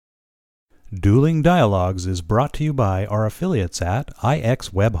Dueling Dialogues is brought to you by our affiliates at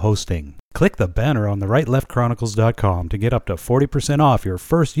IX Web Hosting. Click the banner on the rightleftchronicles.com to get up to 40% off your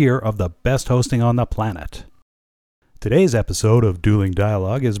first year of the best hosting on the planet. Today's episode of Dueling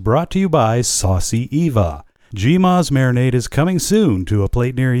Dialogue is brought to you by Saucy Eva. GMA's marinade is coming soon to a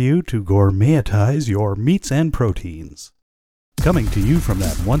plate near you to gourmetize your meats and proteins. Coming to you from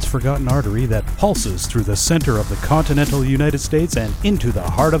that once-forgotten artery that pulses through the center of the continental United States and into the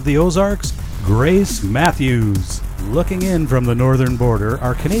heart of the Ozarks, Grace Matthews. Looking in from the northern border,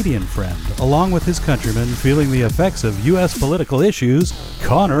 our Canadian friend, along with his countrymen feeling the effects of U.S. political issues,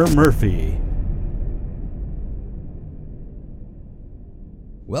 Connor Murphy.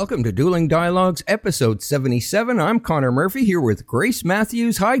 Welcome to Dueling Dialogues, episode 77. I'm Connor Murphy here with Grace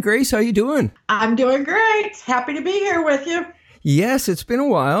Matthews. Hi, Grace. How you doing? I'm doing great. Happy to be here with you. Yes, it's been a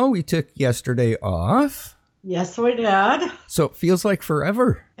while. We took yesterday off. Yes, we did. So it feels like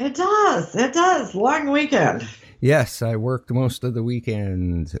forever. It does. It does. Long weekend. Yes, I worked most of the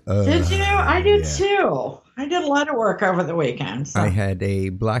weekend. Did you? I did too. I did a lot of work over the weekend. So. I had a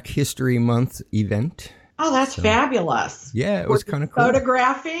Black History Month event. Oh, that's fabulous. Yeah, it was kind of cool.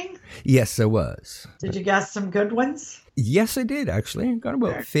 Photographing? Yes, I was. Did you get some good ones? Yes, I did, actually. I got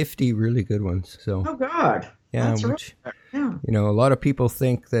about 50 really good ones. So. Oh, good. Yeah, that's which, yeah. You know, a lot of people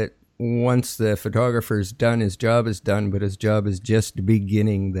think that once the photographer's done, his job is done, but his job is just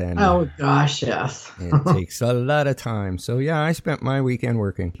beginning then. Oh, gosh, yes. It takes a lot of time. So, yeah, I spent my weekend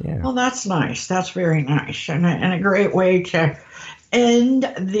working. Yeah. Well, that's nice. That's very nice. And a great way to end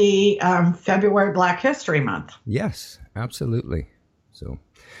the February Black History Month. Yes, absolutely. So,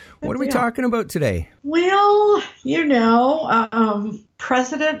 what are we talking about today? Well, you know,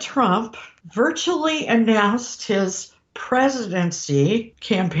 President Trump virtually announced his presidency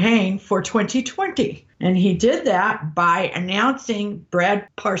campaign for 2020. And he did that by announcing Brad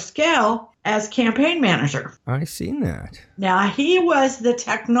Parscale as campaign manager. I seen that. Now, he was the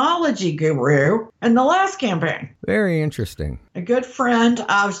technology guru in the last campaign. Very interesting. A good friend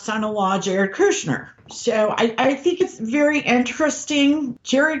of son-in-law Jared Kushner. So I think it's very interesting.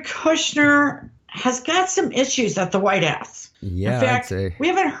 Jared Kushner has got some issues at the White House. Yeah, in fact, we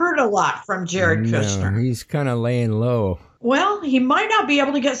haven't heard a lot from Jared Kushner. He's kind of laying low. Well, he might not be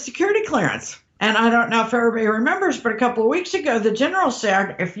able to get security clearance. And I don't know if everybody remembers, but a couple of weeks ago, the general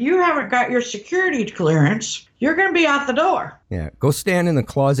said, if you haven't got your security clearance, you're going to be out the door. Yeah, go stand in the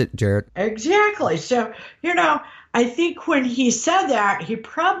closet, Jared. Exactly. So, you know, I think when he said that, he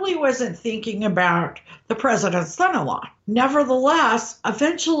probably wasn't thinking about the president's son-in-law. Nevertheless,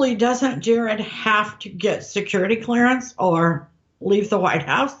 eventually, doesn't Jared have to get security clearance or leave the White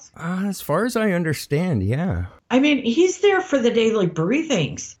House? As far as I understand, yeah. I mean, he's there for the daily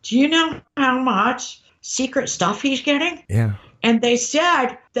briefings. Do you know how much secret stuff he's getting? Yeah. And they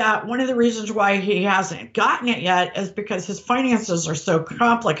said that one of the reasons why he hasn't gotten it yet is because his finances are so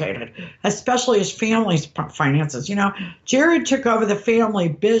complicated, especially his family's finances. You know, Jared took over the family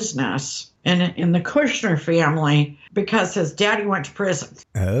business in the Kushner family because his daddy went to prison.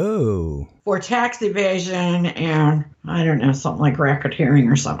 Oh. For tax evasion and, I don't know, something like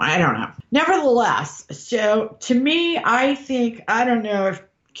racketeering or something. I don't know. Nevertheless, so to me, I don't know if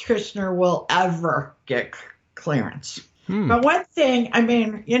Kushner will ever get clearance. But one thing, I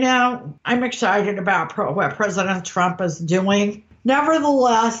mean, you know, I'm excited about what President Trump is doing.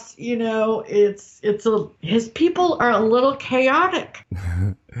 Nevertheless, you know, his people are a little chaotic.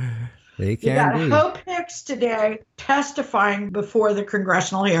 They can be. You got Hope Hicks today testifying before the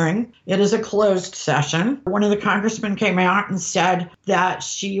congressional hearing. It is a closed session. One of the congressmen came out and said that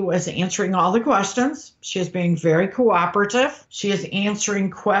she was answering all the questions. She is being very cooperative. She is answering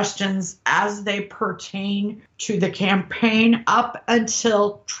questions as they pertain to the campaign up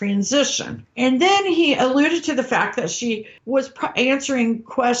until transition. And then he alluded to the fact that she was answering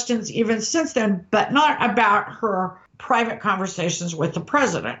questions even since then, but not about her private conversations with the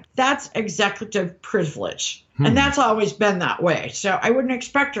president. That's executive privilege. And that's always been that way. So I wouldn't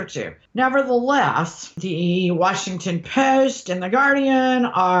expect her to. Nevertheless, the Washington Post and the Guardian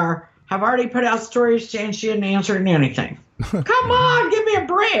have already put out stories saying she hadn't answered anything. Come on, give me a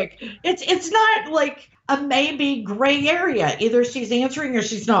break. It's not like a maybe gray area. Either she's answering or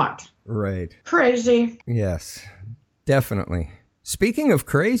she's not. Right. Crazy. Yes, definitely. Speaking of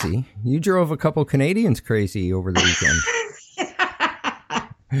crazy, you drove a couple Canadians crazy over the weekend.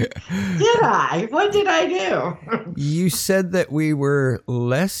 Did I? What did I do? You said that we were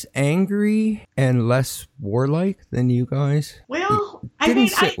less angry and less warlike than you guys. Well, I mean,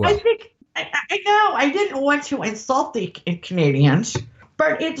 I think, I know, I didn't want to insult the Canadians,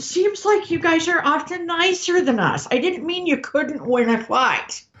 but it seems like you guys are often nicer than us. I didn't mean you couldn't win a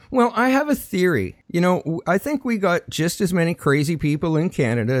fight. Well, I have a theory. I think we got just as many crazy people in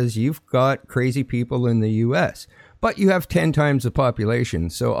Canada as you've got crazy people in the U.S., but you have 10 times the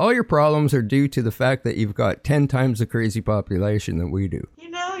population. So all your problems are due to the fact that you've got 10 times the crazy population that we do.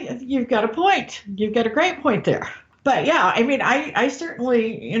 You've got a point. You've got a great point there. But yeah, I mean, I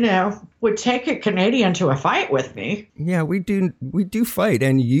certainly, would take a Canadian to a fight with me. Yeah, we do fight.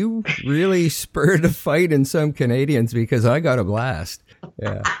 And you really spurred a fight in some Canadians because I got a blast.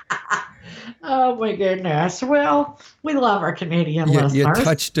 Yeah. Oh, my goodness. Well, we love our Canadian listeners. You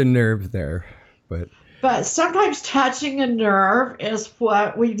touched a nerve there. But sometimes touching a nerve is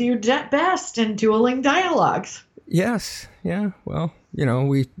what we do best in dueling dialogues. Yes. Yeah. Well,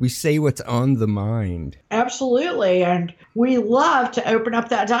 we say what's on the mind. Absolutely. And we love to open up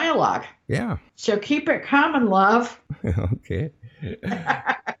that dialogue. Yeah. So keep it coming, love. Okay.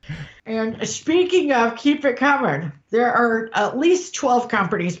 And speaking of keep it coming, there are at least 12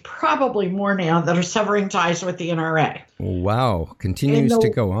 companies, probably more now, that are severing ties with the NRA. Wow. Continues to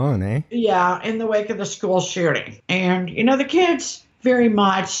go on, eh? Yeah, in the wake of the school shooting. And, the kids very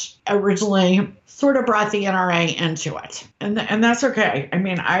much originally sort of brought the NRA into it. And that's okay. I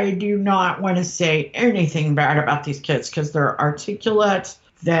mean, I do not want to say anything bad about these kids because they're articulate.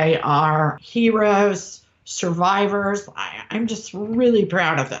 They are heroes, survivors. I'm just really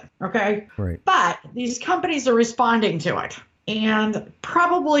proud of them. Okay. Right. But these companies are responding to it and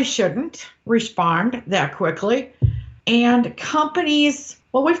probably shouldn't respond that quickly. And companies,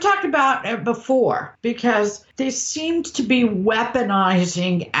 well, we've talked about it before because they seem to be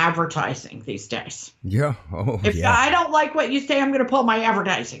weaponizing advertising these days. Yeah. If I don't like what you say, I'm going to pull my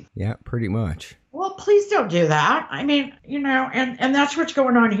advertising. Yeah, pretty much. Well, please don't do that. I mean, and that's what's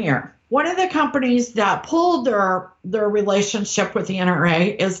going on here. One of the companies that pulled their relationship with the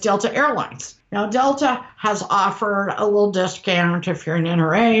NRA is Delta Airlines. Now, Delta has offered a little discount if you're an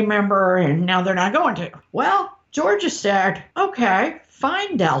NRA member, and now they're not going to. Well, Georgia said, okay,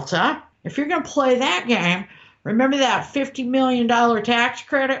 fine, Delta. If you're going to play that game, remember that $50 million tax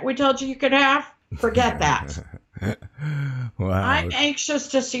credit we told you could have? Forget that. Wow. I'm anxious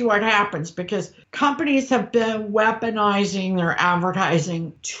to see what happens because companies have been weaponizing their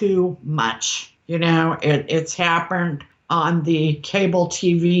advertising too much. It's happened on the cable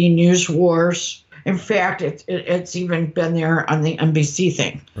TV news wars. In fact, it's even been there on the NBC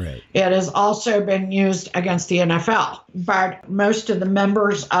thing. Right. It has also been used against the NFL. But most of the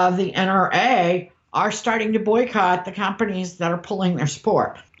members of the NRA are starting to boycott the companies that are pulling their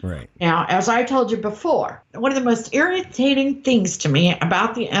support. Right. Now, as I told you before, one of the most irritating things to me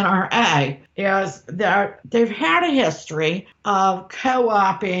about the NRA is that they've had a history of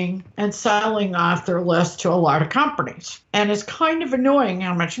co-opting and selling off their list to a lot of companies. And it's kind of annoying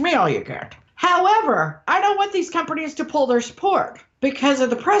how much mail you get. However, I don't want these companies to pull their support because of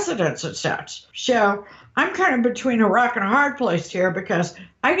the precedents it sets. So I'm kind of between a rock and a hard place here because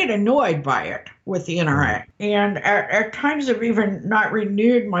I get annoyed by it with the NRA. And at times I've even not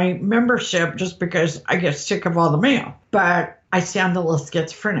renewed my membership just because I get sick of all the mail. But I sound a little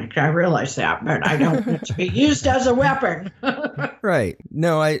schizophrenic. I realize that, but I don't want it to be used as a weapon. Right.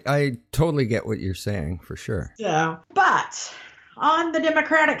 No, I totally get what you're saying, for sure. So, but on the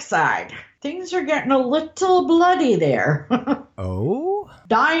Democratic side, things are getting a little bloody there. Oh?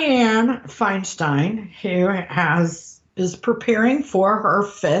 Dianne Feinstein, who is preparing for her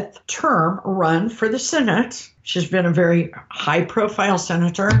 5th term run for the Senate. She's been a very high-profile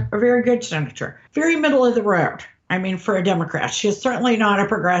senator, a very good senator, very middle of the road. I mean, for a Democrat. She is certainly not a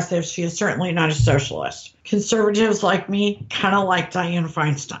progressive. She is certainly not a socialist. Conservatives like me kind of like Dianne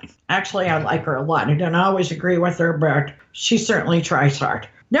Feinstein. Actually, I like her a lot. I don't always agree with her, but she certainly tries hard.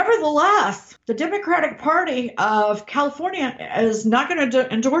 Nevertheless, the Democratic Party of California is not going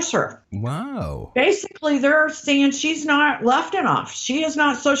to endorse her. Wow. Basically, they're saying she's not left enough. She is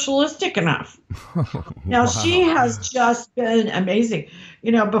not socialistic enough. Now, She has just been amazing.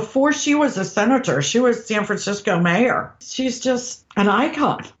 Before she was a senator, she was San Francisco mayor. She's just an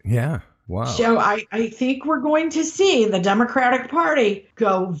icon. Yeah. Wow. So I think we're going to see the Democratic Party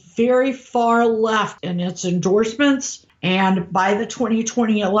go very far left in its endorsements. And by the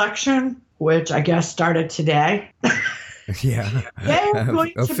 2020 election, which I guess started today, yeah, they're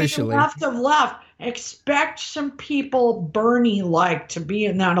going officially to be left of left. Expect some people Bernie-like to be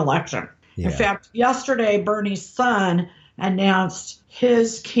in that election. Yeah. In fact, yesterday, Bernie's son announced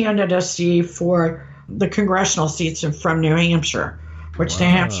his candidacy for the congressional seats from New Hampshire, which New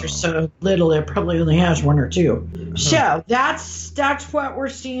Hampshire's so little, it probably only has 1 or 2. So that's what we're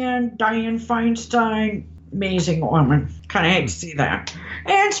seeing. Dianne Feinstein, amazing woman. Kind of hate to see that.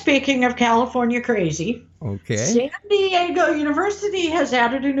 And speaking of California crazy, Okay. San Diego University has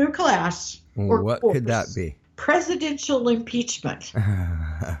added a new class. or What course. could that be? Presidential impeachment.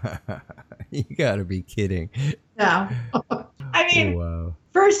 You gotta be kidding. No. I mean, Wow.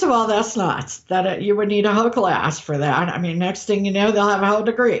 first of all, that's nuts that you would need a whole class for that. I mean, next thing you know, they'll have a whole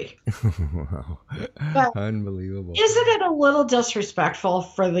degree. Wow. But Unbelievable. isn't it a little disrespectful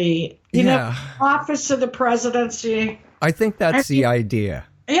for the, office of the presidency? I think that's the idea.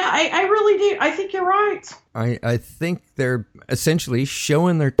 Yeah, I really do. I think you're right. I think they're essentially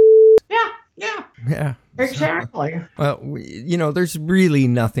showing their... Yeah, Yeah. exactly. Well, there's really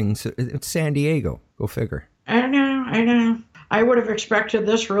nothing. It's San Diego. Go figure. I know. I would have expected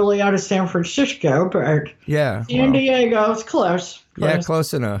this really out of San Francisco, but Yeah. San Diego is close. Yeah,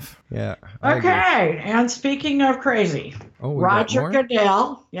 close enough. Yeah. I agree. Okay, and speaking of crazy, Roger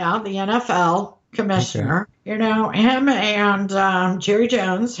Goodell, the NFL commissioner, him and Jerry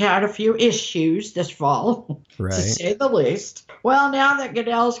Jones had a few issues this fall, Right. to say the least. Well, now that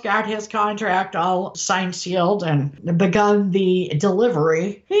Goodell's got his contract all signed, sealed, and begun the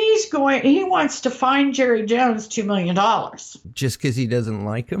delivery, he wants to fine Jerry Jones $2 million. Just because he doesn't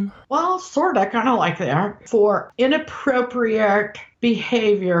like him? Well, sort of, kind of like that, for inappropriate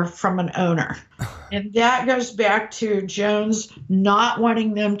behavior from an owner. And that goes back to Jones not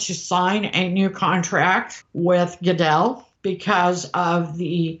wanting them to sign a new contract with Goodell because of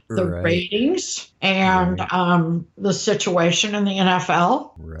the Right. ratings and the situation in the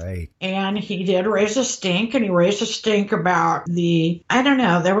NFL. Right. And he did raise a stink, and he raised a stink about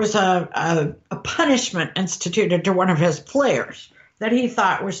there was a punishment instituted to one of his players that he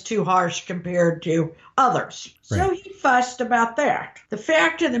thought was too harsh compared to others. Right. So he fussed about that. The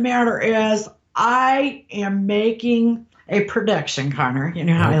fact of the matter is, I am making a prediction, Connor. You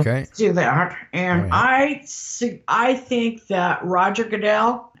know how I do that. And I think that Roger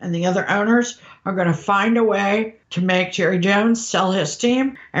Goodell and the other owners are going to find a way to make Jerry Jones sell his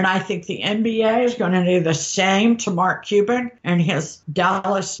team. And I think the NBA is going to do the same to Mark Cuban and his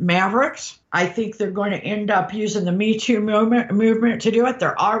Dallas Mavericks. I think they're going to end up using the Me Too movement to do it.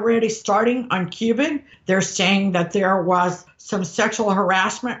 They're already starting on Cuban. They're saying that there was some sexual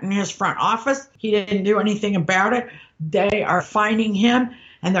harassment in his front office. He didn't do anything about it. They are fining him,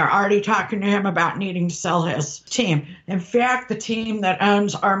 and they're already talking to him about needing to sell his team. In fact, the team that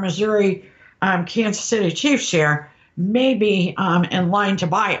owns our Missouri Kansas City Chiefs share may be in line to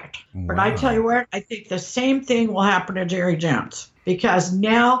buy it. Wow. But I tell you what, I think the same thing will happen to Jerry Jones, because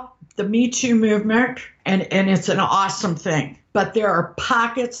now the Me Too movement, and it's an awesome thing, but there are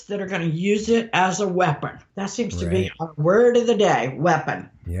pockets that are going to use it as a weapon. That seems to be our word of the day, weapon.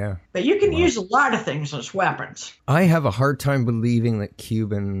 Yeah. But you can use a lot of things as weapons. I have a hard time believing that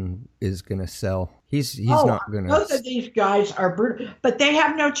Cuban is going to sell. He's not going to. Both of these guys are brutal, but they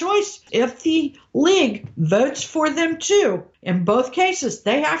have no choice. If the league votes for them too, in both cases,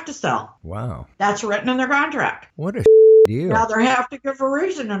 they have to sell. Wow. That's written in their contract. What a deal. Now, they have to give a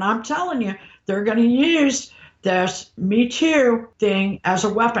reason, and I'm telling you, they're going to use this Me Too thing as a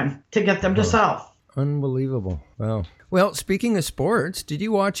weapon to get them to sell. Unbelievable. Wow. Well, speaking of sports, did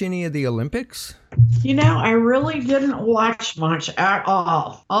you watch any of the Olympics? I really didn't watch much at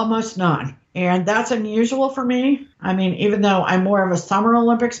all. Almost none. And that's unusual for me. I mean, even though I'm more of a Summer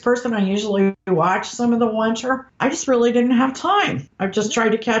Olympics person, I usually watch some of the winter. I just really didn't have time. I've just tried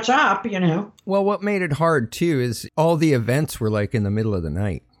to catch up, Well, what made it hard, too, is all the events were like in the middle of the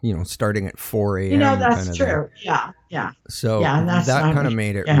night, starting at 4 a.m. That's true. Yeah. So that kind of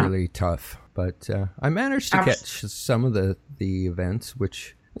made it really tough. But I managed to catch some of the events,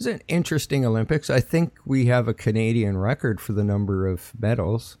 which was an interesting Olympics. I think we have a Canadian record for the number of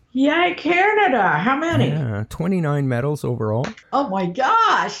medals. Yay, Canada. How many? Yeah, 29 medals overall. Oh, my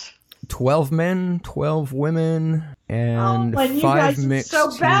gosh. 12 men, 12 women, and you 5 guys mixed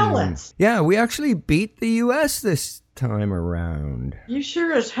are so balanced. teams. Yeah, we actually beat the U.S. this time around. You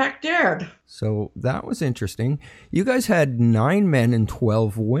sure as heck did. So that was interesting. You guys had 9 men and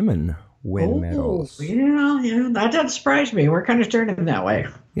 12 women win medals. Yeah, that doesn't surprise me. We're kind of turning that way.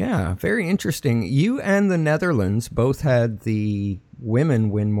 Yeah, very interesting. You and the Netherlands both had the women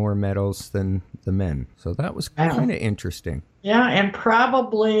win more medals than the men. So that was kind of interesting. Yeah, and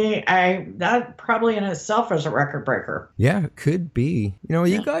probably that probably in itself is a record breaker. Yeah, it could be.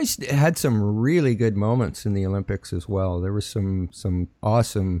 You guys had some really good moments in the Olympics as well. There was some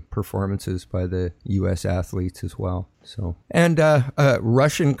awesome performances by the U.S. athletes as well. So, and a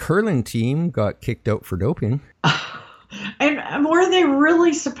Russian curling team got kicked out for doping. And were they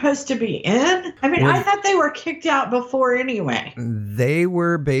really supposed to be in? I mean, I thought they were kicked out before anyway. They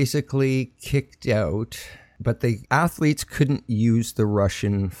were basically kicked out. but the athletes couldn't use the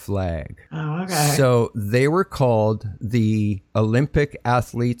Russian flag. Oh, okay. So they were called the Olympic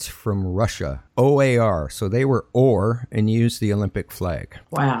Athletes from Russia, OAR. So they were OR and used the Olympic flag.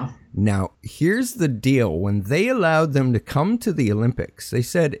 Wow. Now, here's the deal. When they allowed them to come to the Olympics, they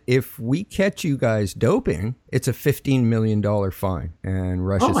said, if we catch you guys doping, it's a $15 million fine. And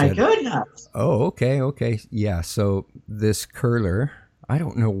Russia said, oh, my goodness. oh, okay. Yeah, so this curler, I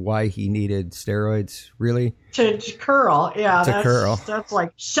don't know why he needed steroids, really. To curl. Yeah, curl. That's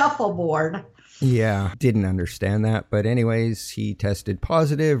like shuffleboard. Yeah, didn't understand that. But anyways, he tested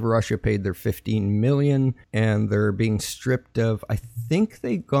positive. Russia paid their $15 million, and they're being stripped of, I think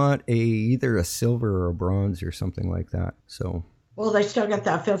they got either a silver or a bronze or something like that. So, Well, they still get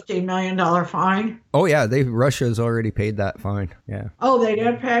that $15 million fine? oh yeah, Russia's already paid that fine. Yeah. Oh, they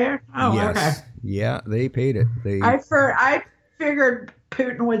did pay it? Oh, yes. Okay. Yeah, they paid it. I figured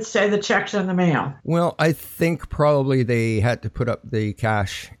Putin would say the check's in the mail. Well, I think probably they had to put up the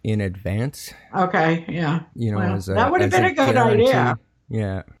cash in advance. Okay, yeah. Well, that would have been a good idea.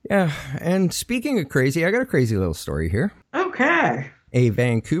 Yeah. And speaking of crazy, I got a crazy little story here. Okay. A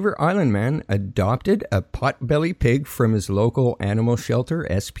Vancouver Island man adopted a potbelly pig from his local animal shelter,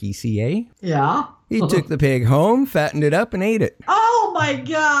 SPCA. Yeah. He took the pig home, fattened it up, and ate it. Oh my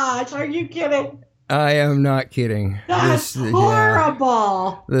gosh, are you kidding? I am not kidding. That's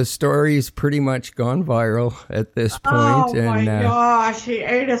horrible. The story's pretty much gone viral at this point. Oh my gosh, he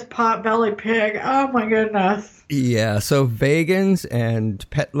ate his potbelly pig. Oh my goodness. Yeah, so vegans and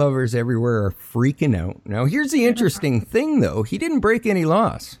pet lovers everywhere are freaking out. Now, here's the interesting thing, though. He didn't break any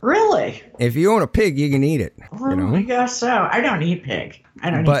laws. Really? If you own a pig, you can eat it. I guess so. I don't eat pig.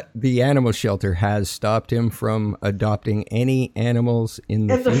 But the animal shelter has stopped him from adopting any animals in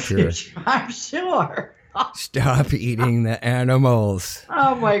the future. I'm sure. Stop eating the animals.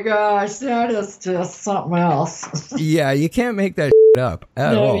 Oh my gosh, that is just something else. Yeah, you can't make that up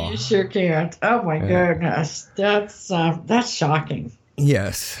at all. No, you sure can't. Oh my goodness, that's shocking.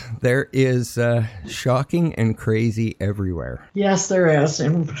 Yes, there is shocking and crazy everywhere. Yes, there is,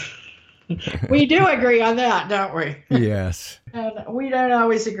 and we do agree on that, don't we? Yes. And we don't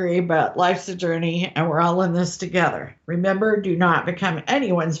always agree, but life's a journey, and we're all in this together. Remember, do not become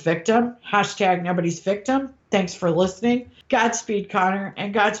anyone's victim. # nobody's victim. Thanks for listening. Godspeed, Connor,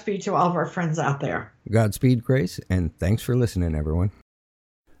 and Godspeed to all of our friends out there. Godspeed, Grace, and thanks for listening, everyone.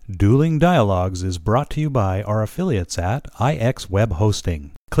 Dueling Dialogues is brought to you by our affiliates at IX Web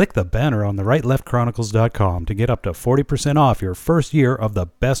Hosting. Click the banner on the right, leftchronicles.com to get up to 40% off your first year of the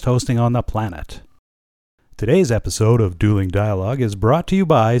best hosting on the planet. Today's episode of Dueling Dialogue is brought to you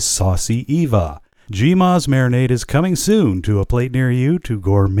by Saucy Eva. GMA's marinade is coming soon to a plate near you to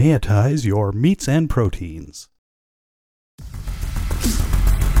gourmetize your meats and proteins.